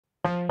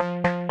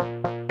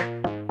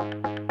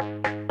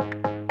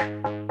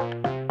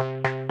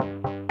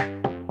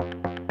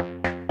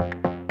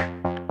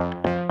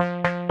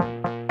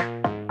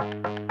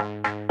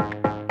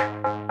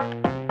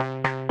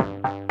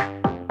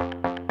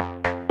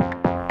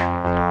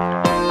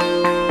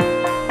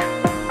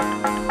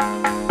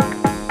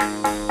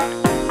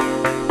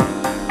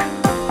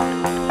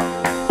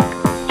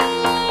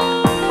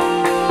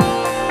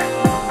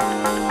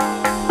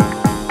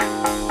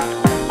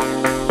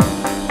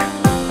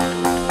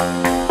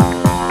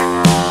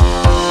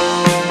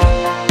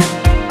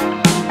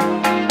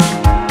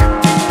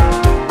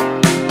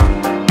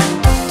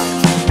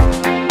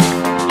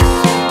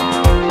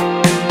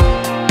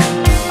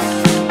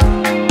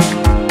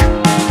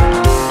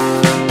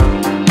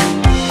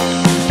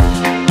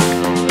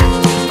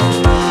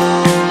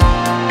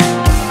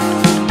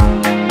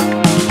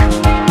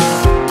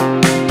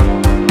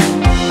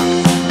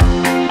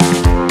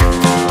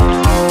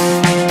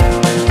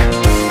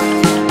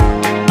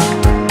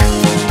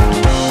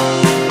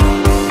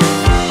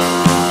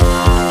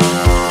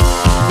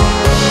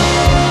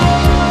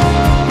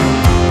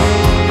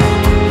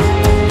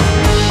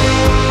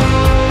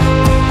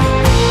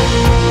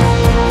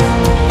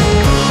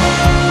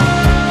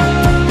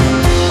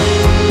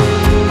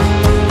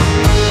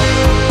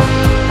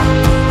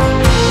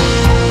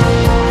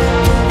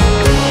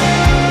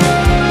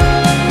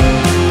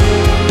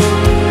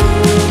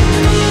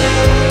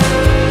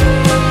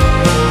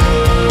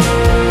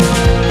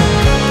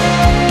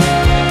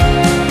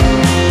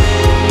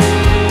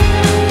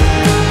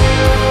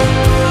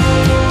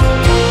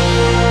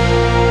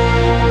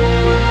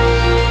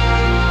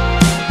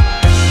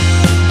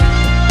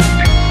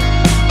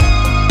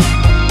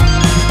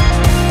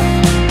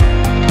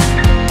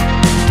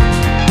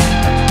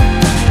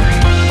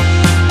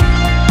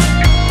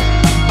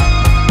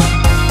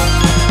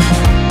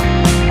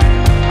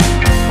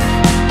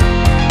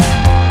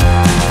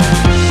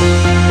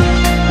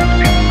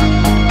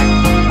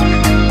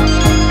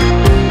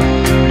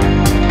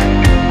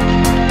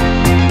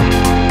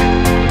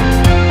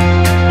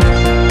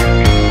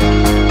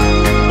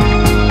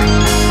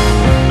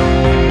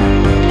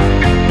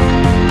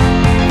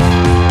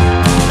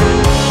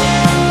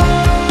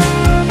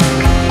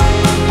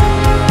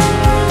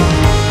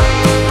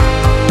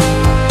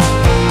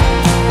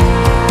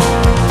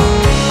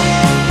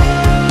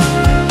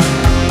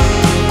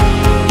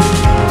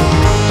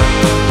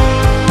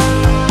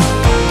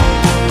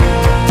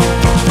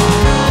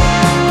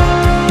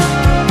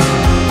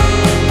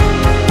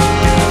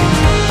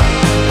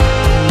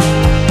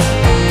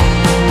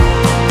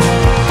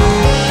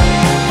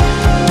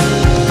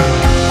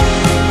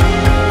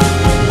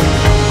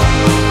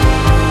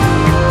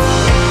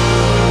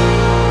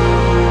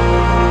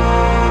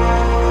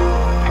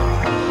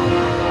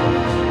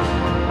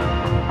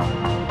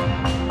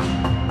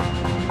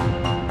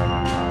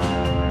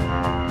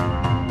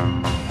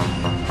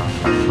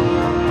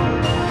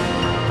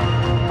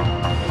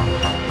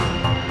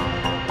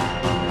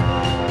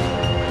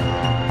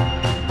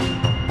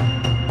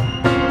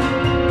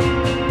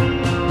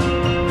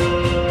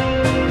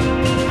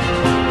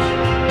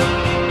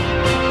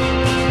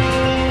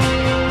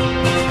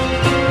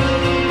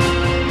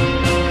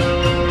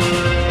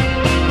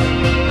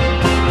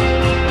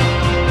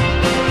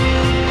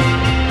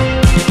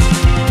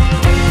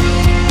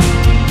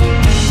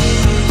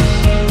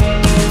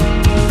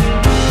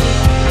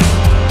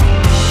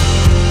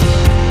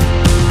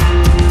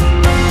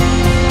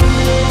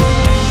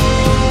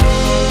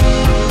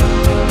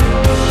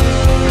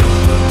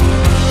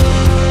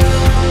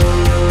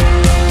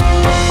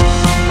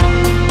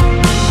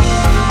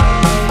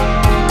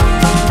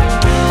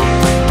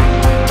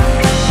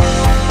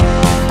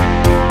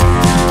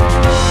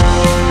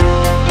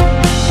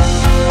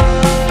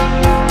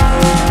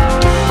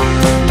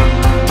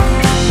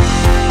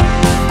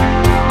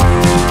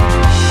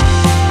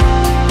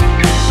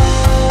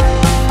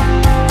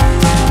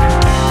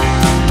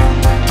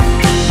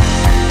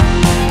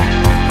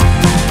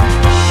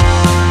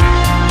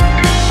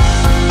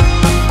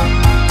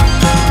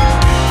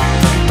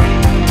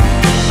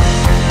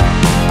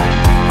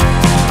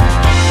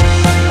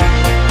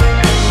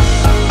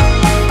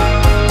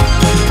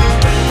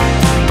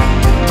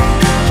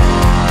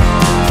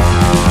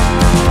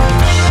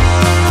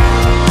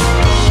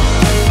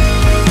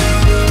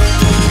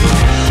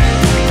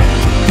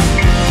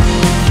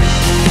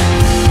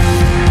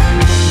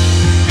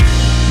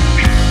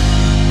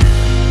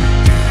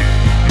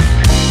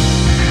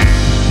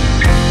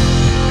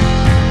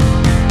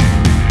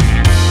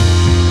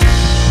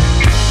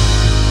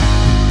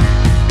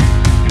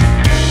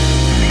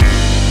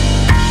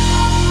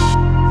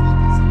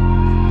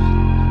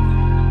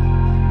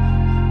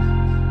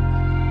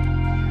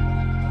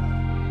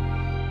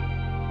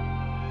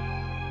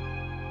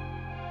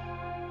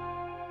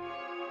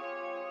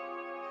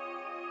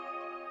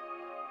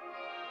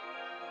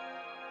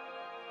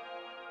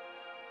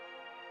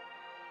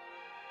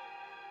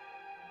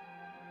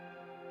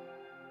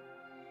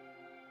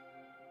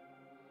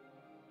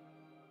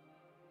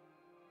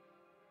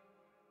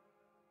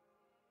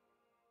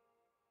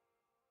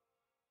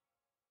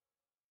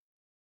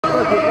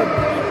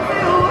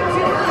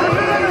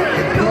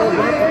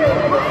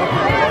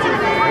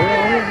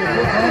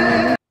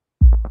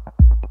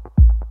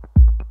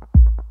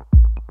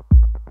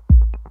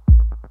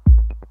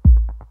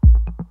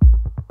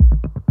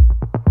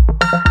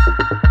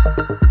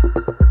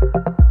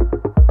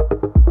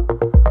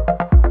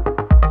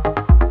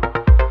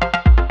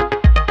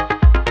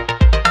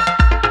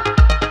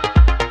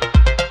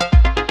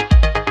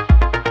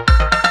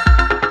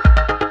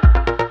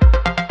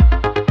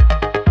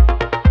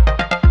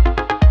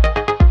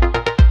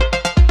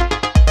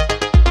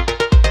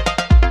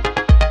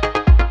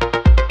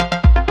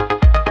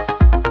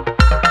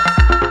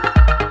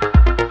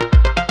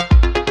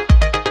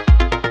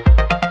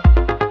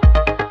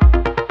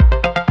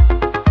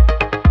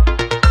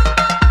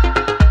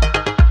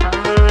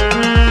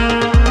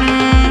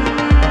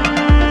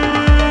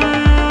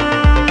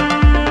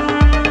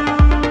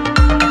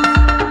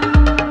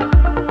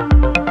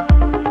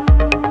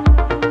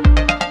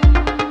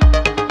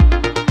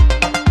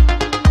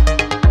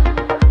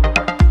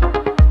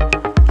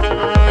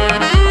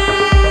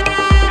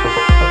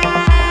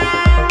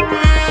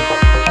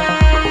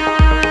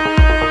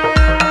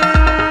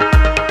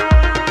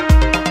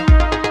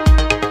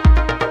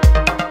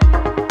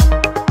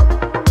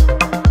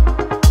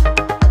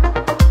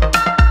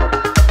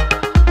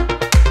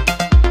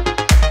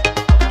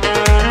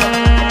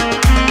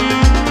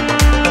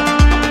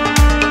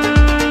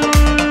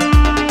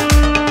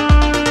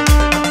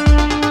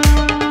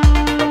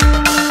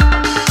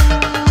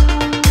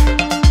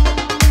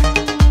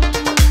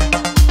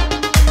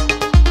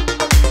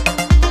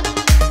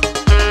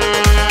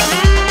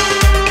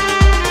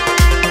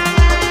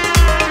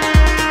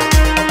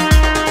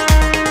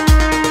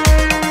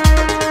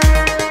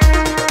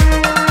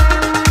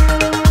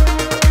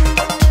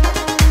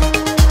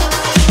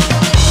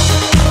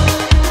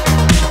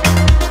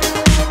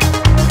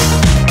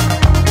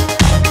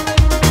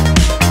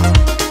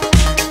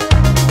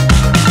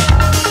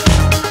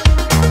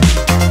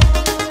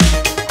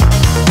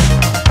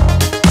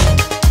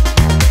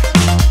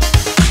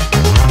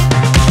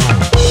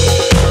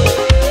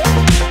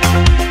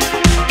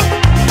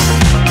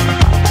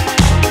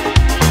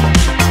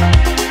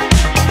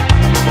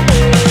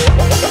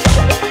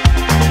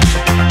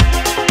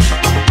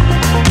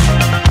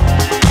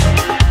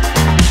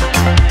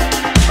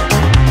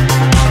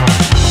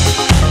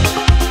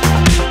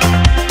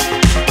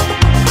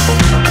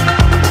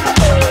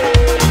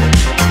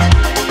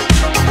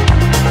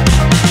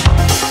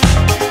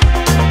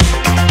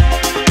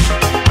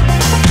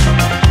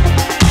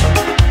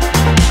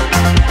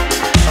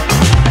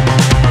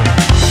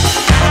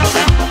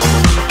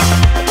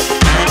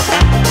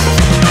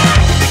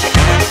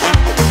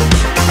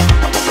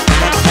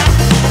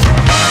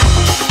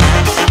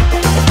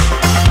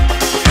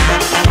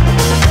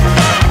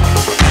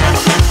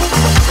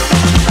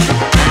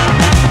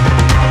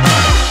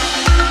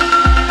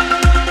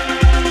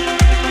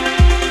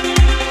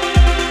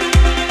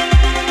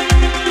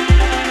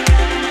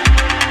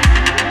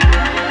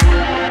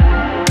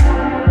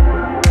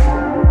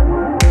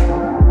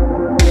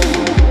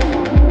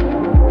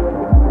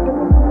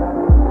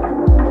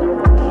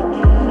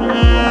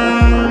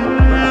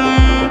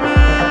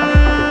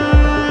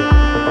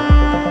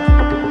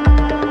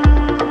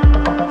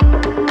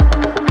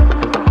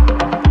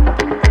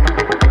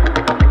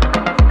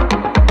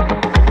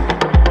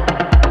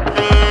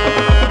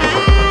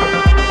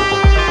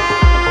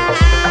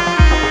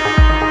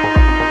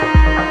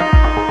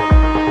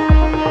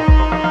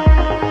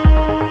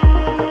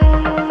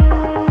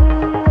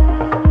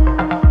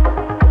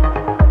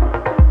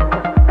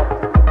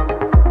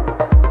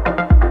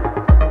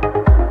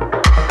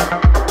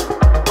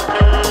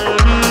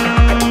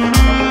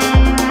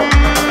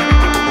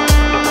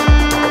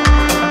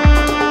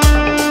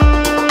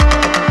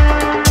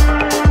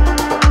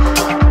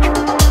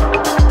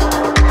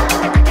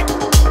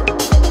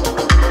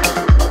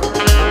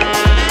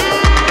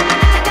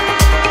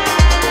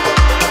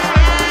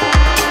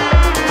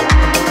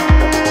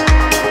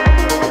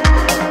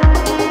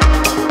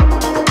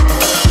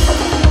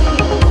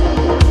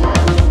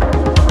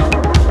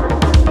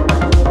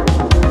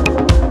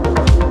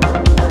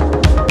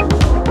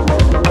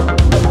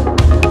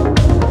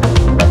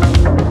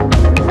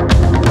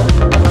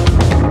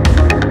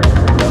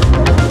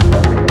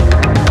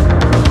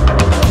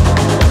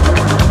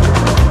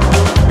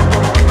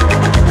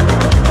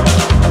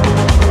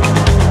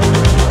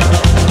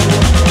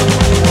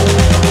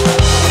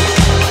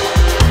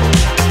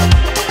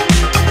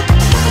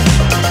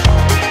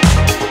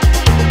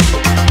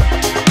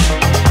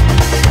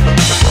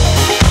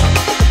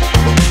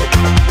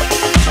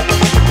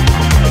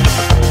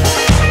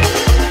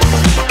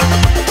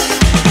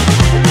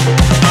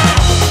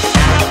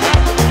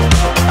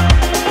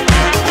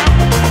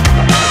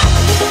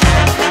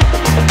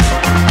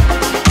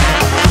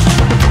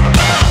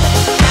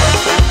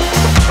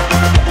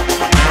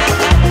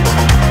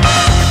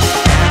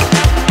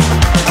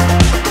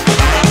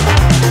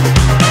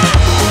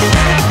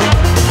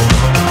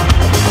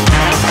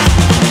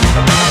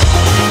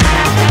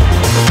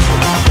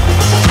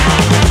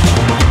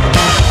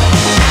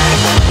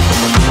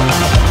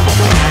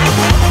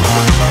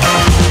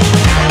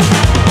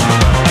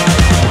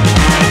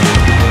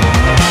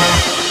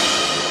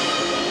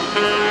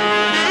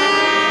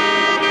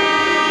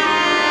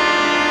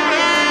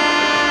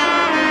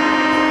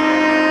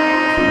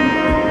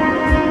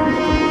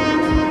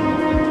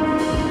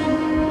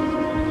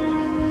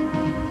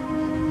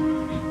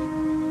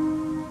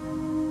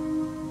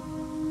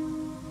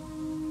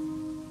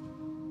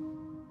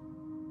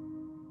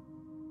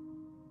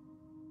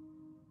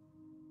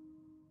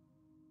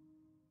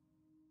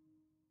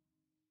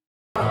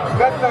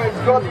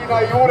15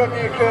 godina i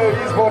urednik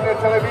izborne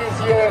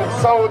televizije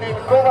Saudin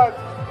Kovac.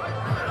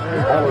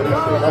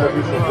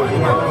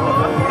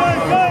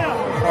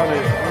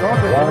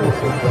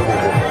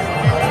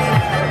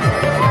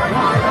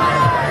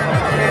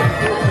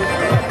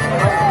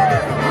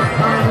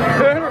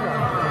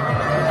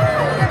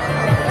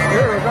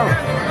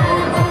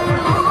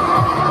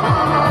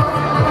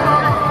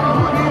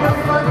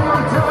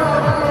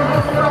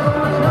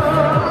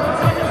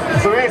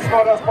 Svi smo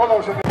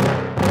raspoloženi.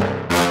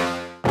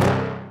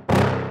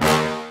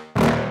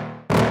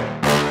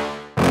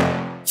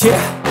 Yeah.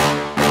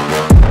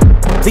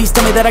 Please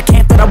tell me that I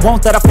can't, that I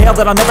won't, that I fail,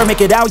 that I'll never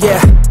make it out,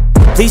 yeah.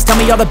 Please tell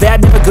me all the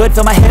bad, never good,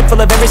 fill my head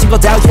full of every single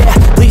doubt, yeah.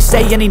 Please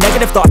say any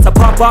negative thoughts, I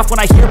pop off when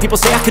I hear people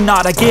say I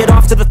cannot. I get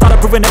off to the thought of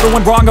proving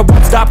everyone wrong, I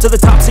won't stop to the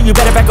top, so you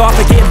better back off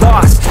and get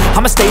lost.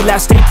 I'ma stay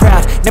loud, stay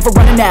proud, never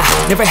running out,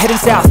 never heading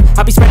south.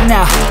 I'll be spreading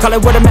out, call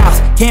it word of mouth,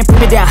 can't put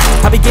me down,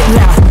 I'll be getting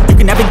loud. You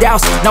can have your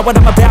doubts, not what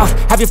I'm about,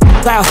 have your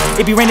f***ing cloud,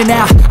 it be raining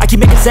now. I keep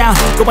making sound,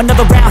 go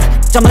another round,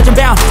 I'm legend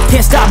bound,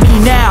 can't stop me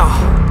now.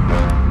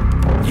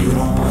 You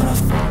don't wanna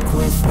fuck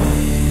with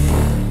me,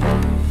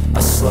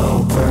 a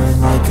slow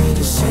burn like a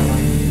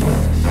disease.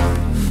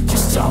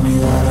 Just tell me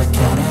that I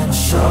can and I'll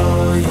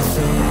show you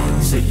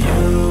things that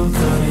you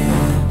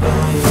couldn't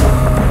believe.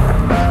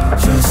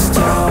 Just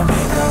tell me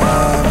that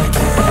I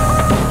can.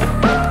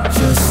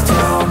 Just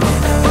tell me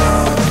that I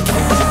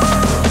can.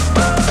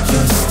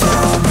 Just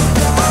tell me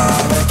that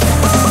I can.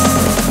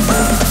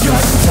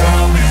 Just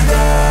tell me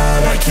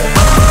that I can.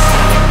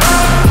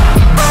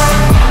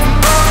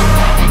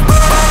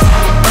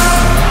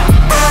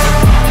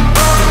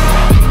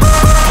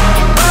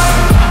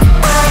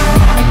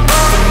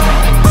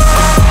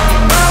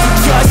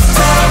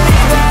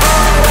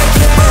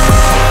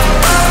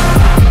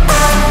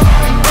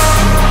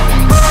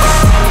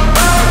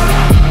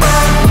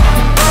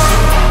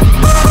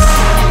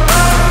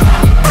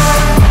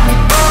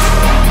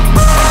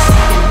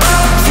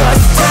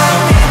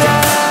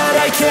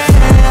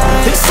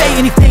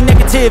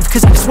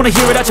 Cause I just wanna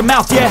hear it out your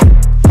mouth, yeah.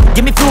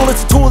 Give me fuel,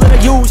 it's a tool that I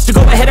use to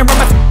go ahead and run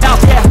my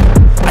mouth, yeah.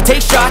 I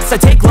take shots, I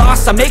take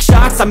loss, I make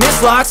shots, I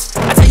miss lots.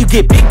 That's how you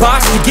get big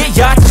boss, you get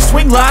yachts, you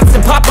swing lots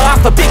and pop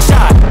off a big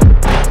shot.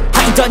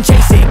 I ain't done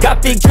chasing,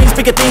 got big dreams,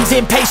 bigger things,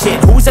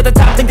 impatient. Who's at the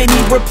top think they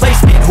need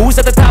replacement? Who's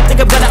at the top think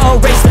I'm gonna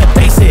erase them?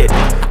 Face it,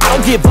 I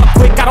don't give up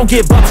quick, I don't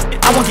give up shit,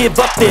 I won't give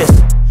up this.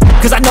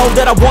 Cause I know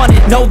that I want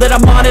it, know that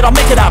I'm on it, I'll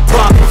make it, I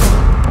promise.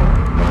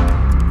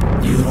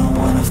 You don't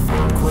wanna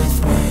fuck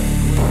with me,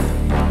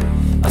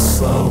 a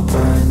slow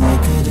burn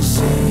like a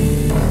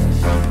disease.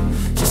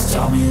 Just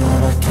tell me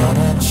that I can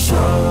and I'll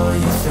show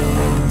you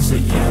things that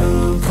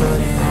you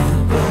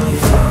couldn't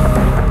believe.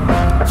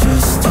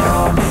 Just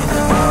tell me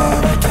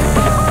that I can.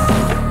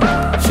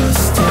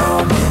 Just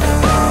tell me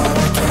that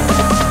I can.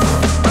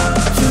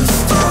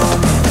 Just tell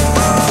me that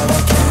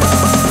I can.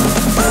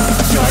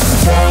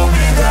 Just tell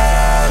me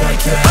that I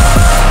can.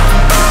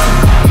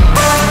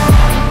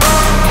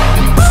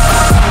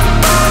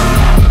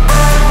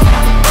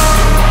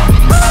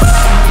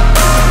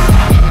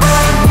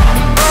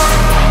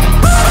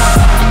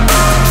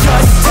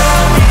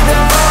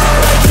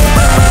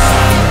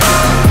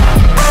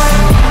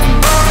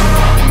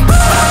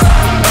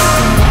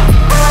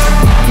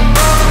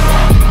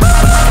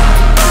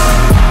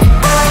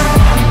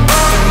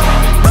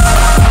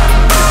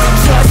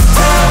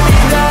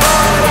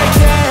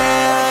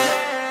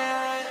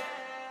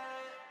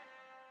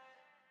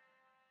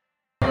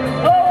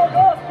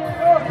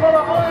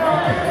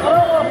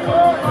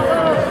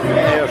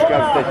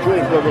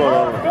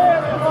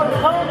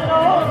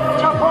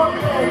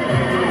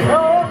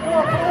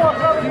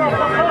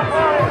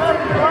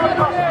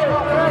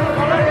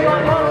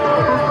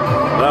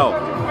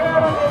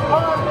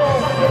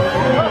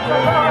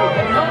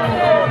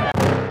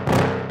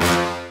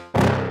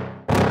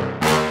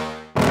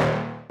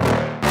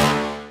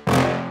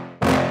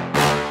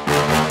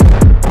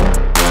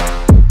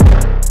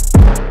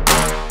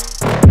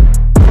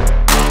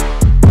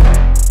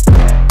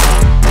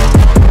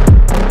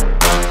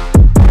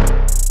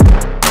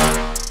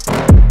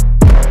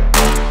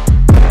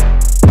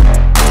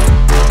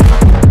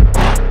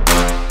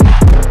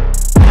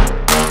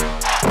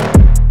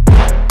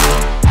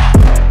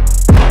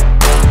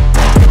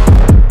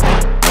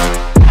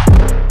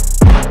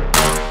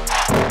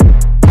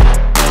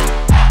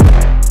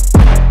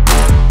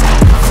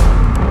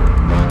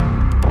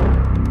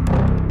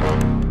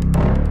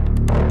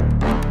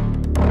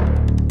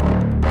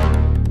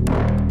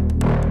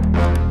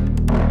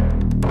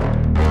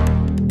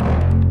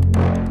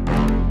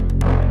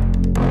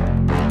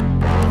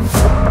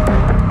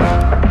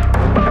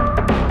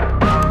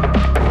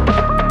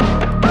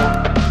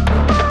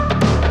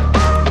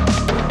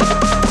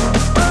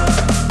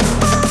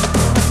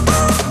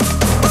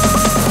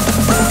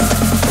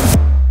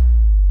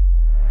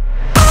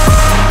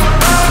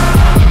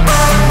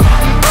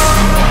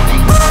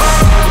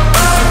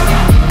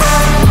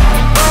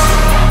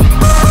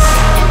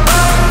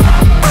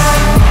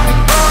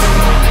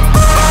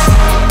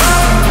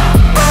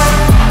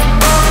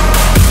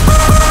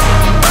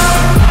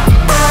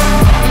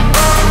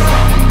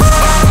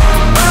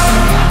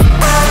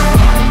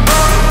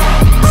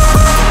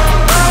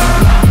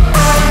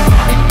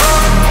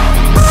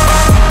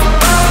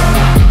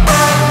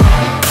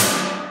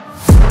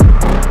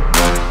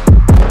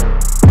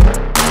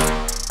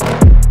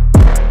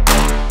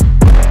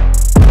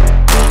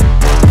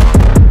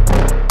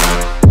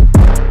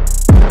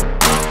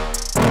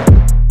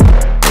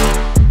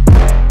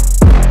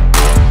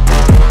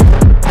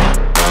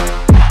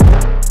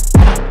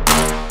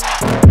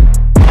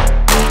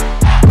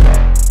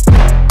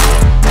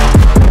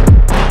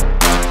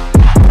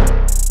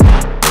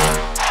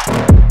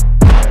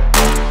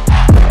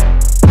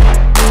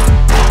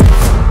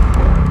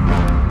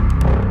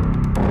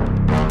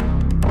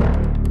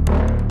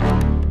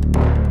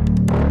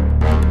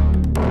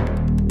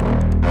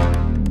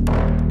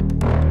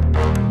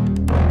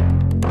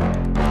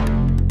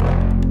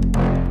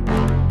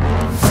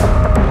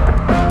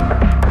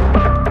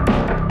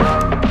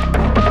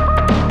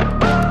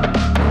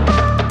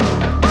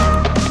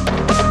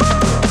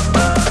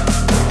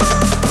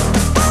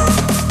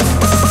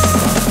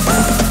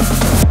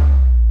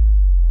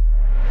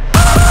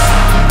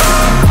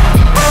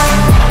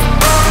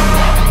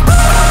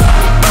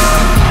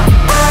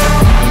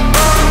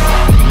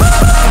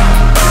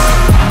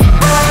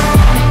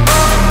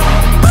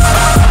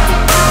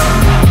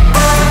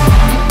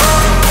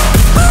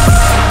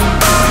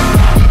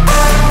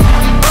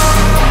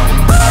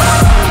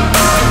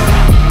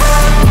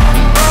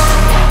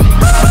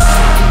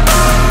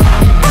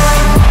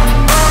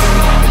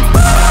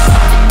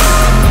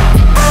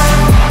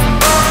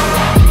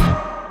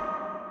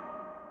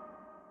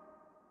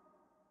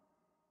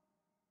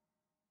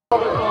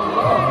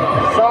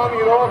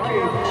 Sami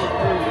Rokić.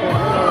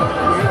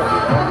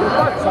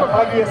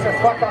 Zahvaljuje se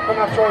svakako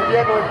našoj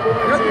vjernoj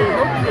publici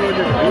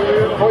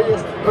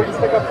koji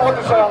ste ga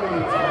podržali.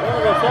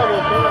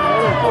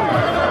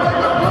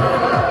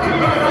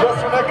 Gdje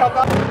su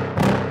nekada...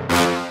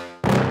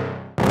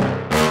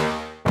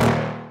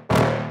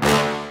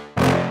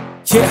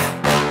 Yeah.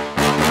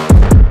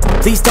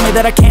 Please tell me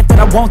that I can't, that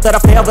I won't, that I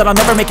fail, that I'll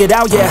never make it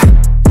out, yeah.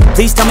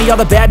 Please tell me all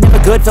the bad, never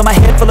good, fill my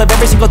head full of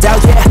every single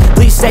doubt, yeah.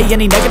 Please say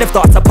any negative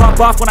thoughts, I pop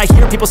off when I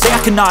hear people say I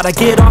cannot. I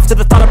get off to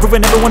the thought of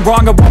proving everyone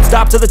wrong, I won't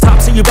stop to the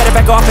top, so you better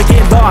back off and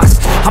get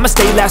lost. I'ma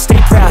stay loud,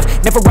 stay proud,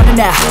 never running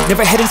out,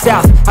 never heading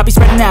south. I'll be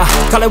spreading out,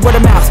 call it word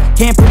of mouth,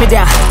 can't put me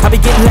down, I'll be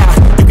getting loud.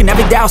 You can have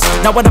your doubts,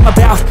 not what I'm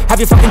about, have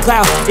your fucking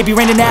clout. It be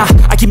raining now,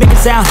 I keep making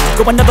sound,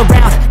 go another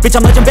round, bitch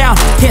I'm legend bound,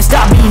 can't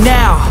stop me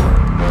now.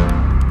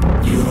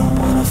 You don't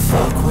wanna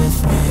fuck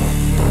with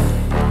me,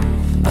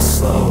 a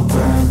slow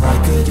burn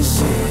like a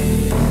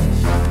disease.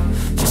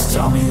 Just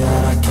tell me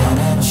that I can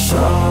and I'll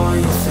show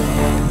you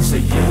things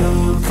that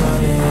you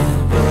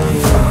couldn't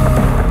believe.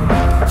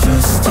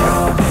 Just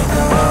tell me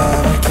that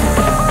I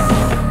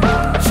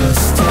can.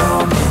 Just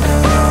tell me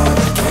that I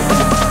can.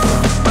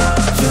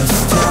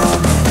 Just tell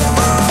me that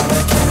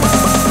I can.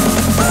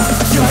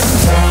 Just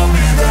tell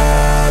me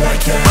that I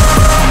can.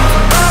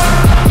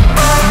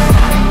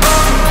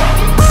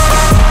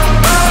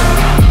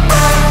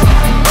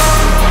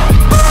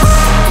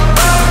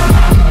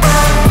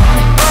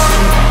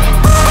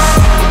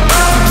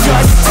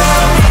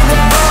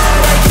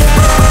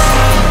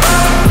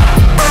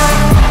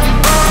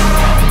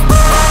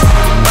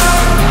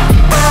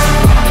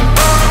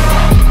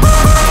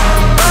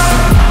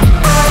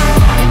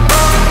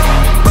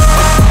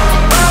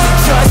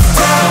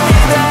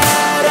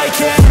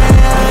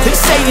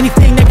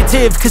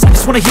 Cause I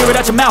just wanna hear it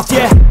out your mouth,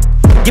 yeah.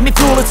 Give me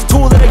fuel, it's a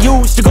tool that I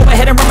use to go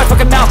ahead and run my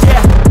fucking mouth,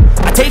 yeah.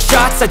 I take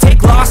shots, I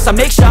take loss, I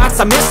make shots,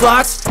 I miss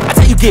lots. That's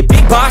how you get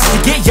big box,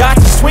 you get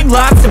yachts, you swing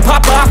lots and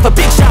pop off a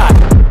big shot.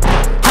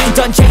 I ain't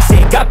done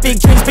chasing, got big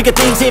dreams, bigger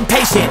things,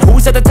 impatient.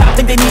 Who's at the top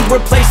think they need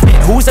replacement?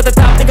 Who's at the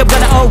top think I'm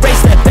gonna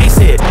erase them? Face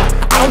it,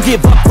 I don't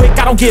give up quick,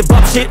 I don't give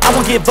up shit, I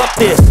won't give up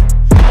this.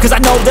 Cause I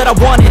know that I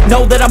want it,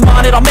 know that I'm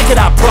on it, I'll make it,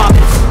 I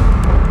promise.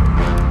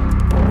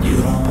 You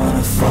don't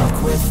wanna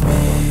fuck with me,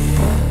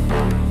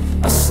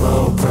 a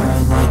slow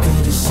burn like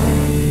a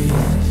disease.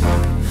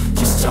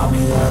 Just tell me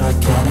that I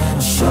can and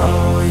I'll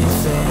show you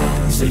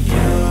things that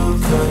you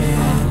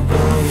couldn't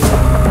believe.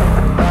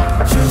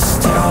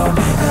 Just tell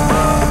me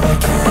that I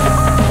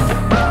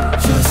can.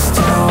 Just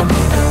tell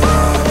me that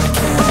I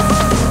can.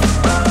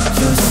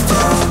 Just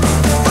tell me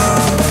that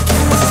I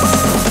can.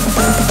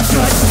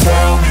 Just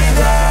tell me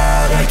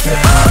that I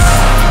can.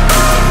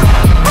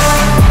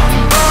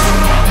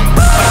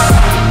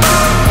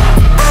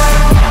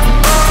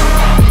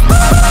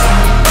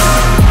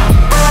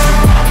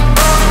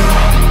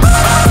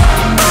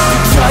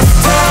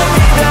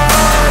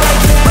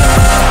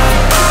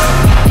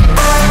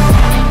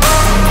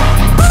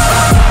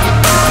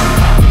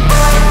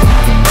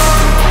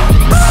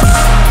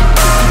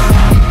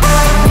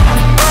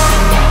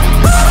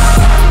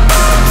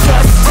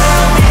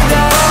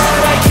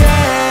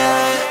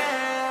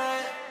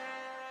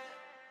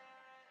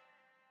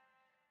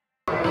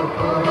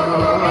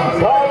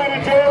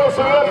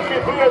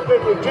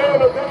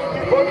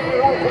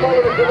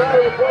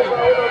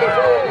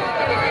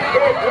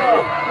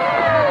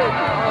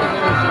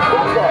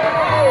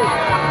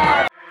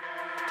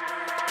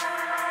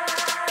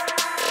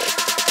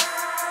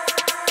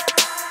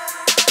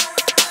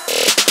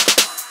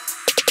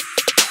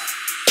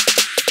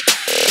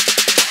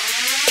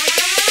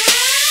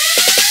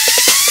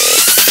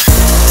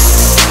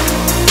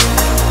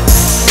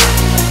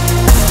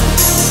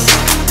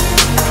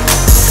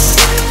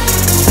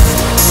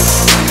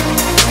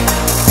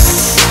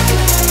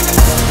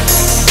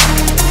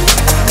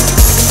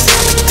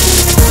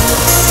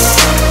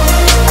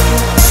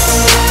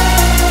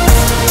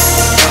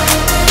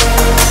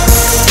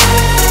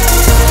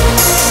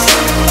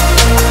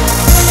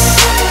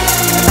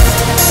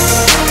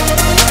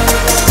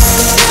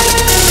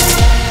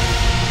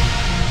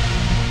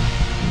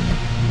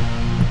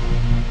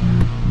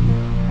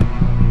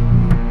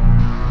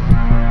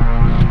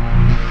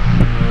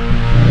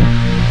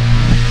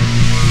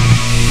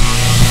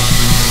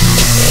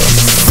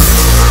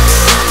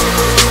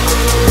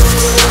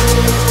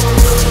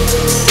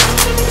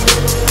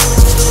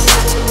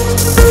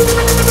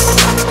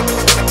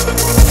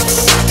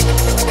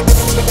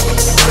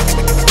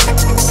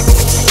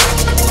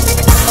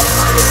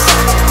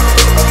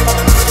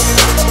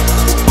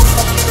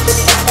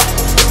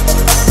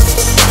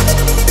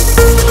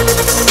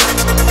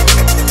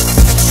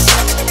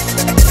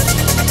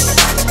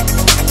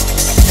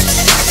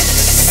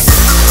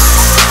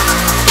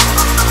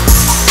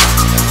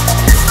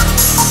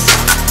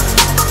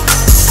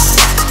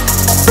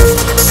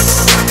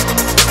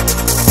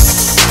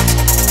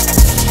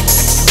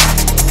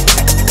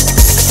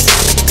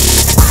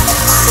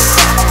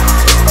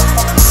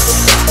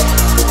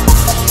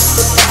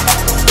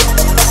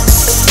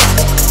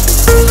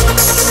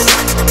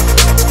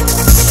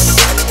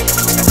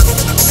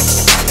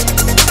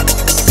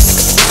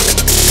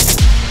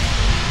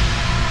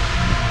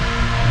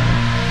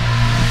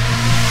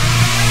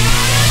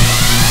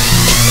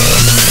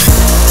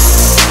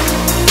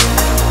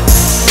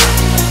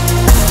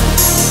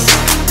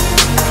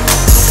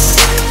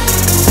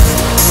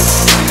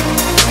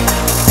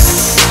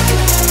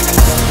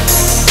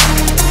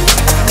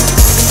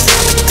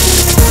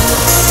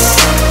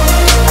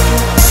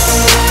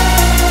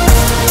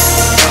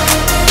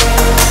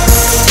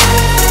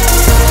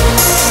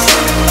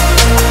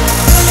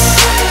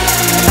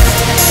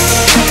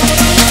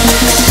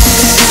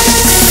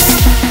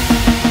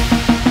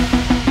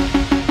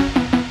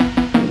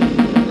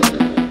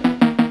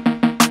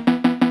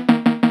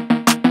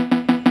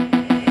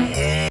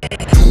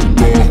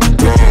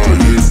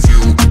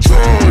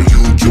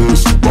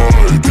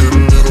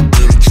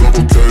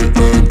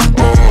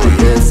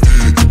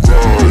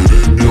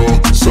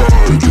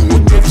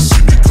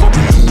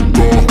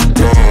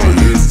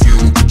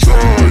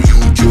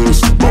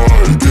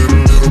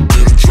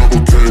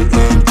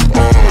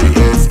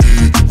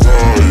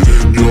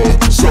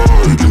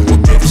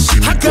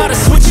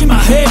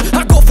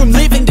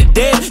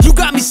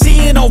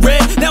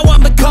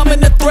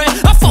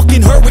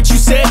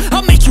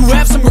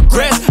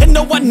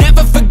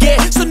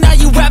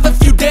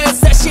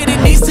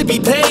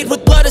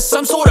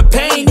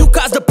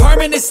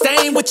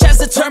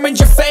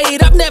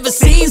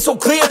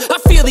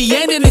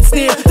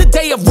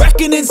 day of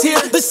reckoning's here,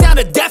 the sound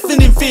of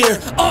deafening fear. You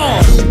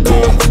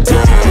gon'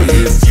 die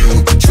if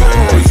you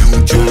try,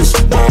 you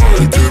just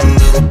might get a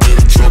little bit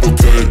of trouble,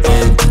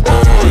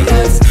 K-N-I-F-E,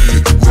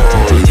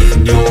 right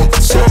in your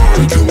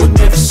side, you will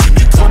never see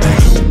me coming.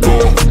 You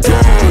gon'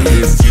 die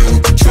if you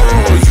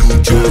try, you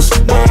just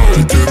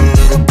might get a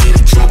little bit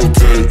of trouble,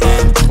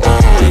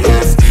 K-N-I-F-E,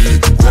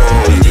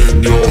 right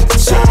in your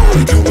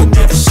side, you will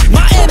never see me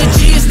coming. My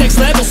energy is next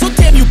level, so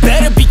damn you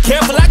better be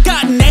careful. I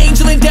got an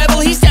angel and devil,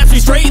 he stabs me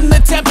straight in the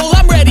temple.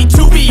 I'm ready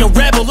to be a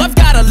rebel, I've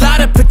got a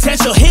lot of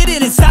potential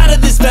hidden inside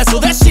of this vessel.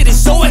 That shit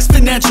is so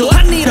exponential.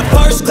 I need a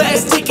first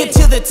class ticket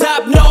to the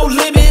top, no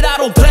limit. I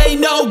don't play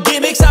no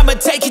gimmicks, I'ma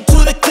take you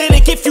to the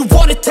clinic. If you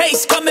want a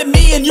taste, come at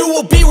me and you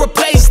will be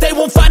replaced. They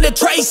won't find a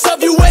trace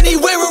of you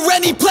anywhere or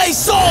any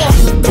place. You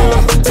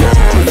gon'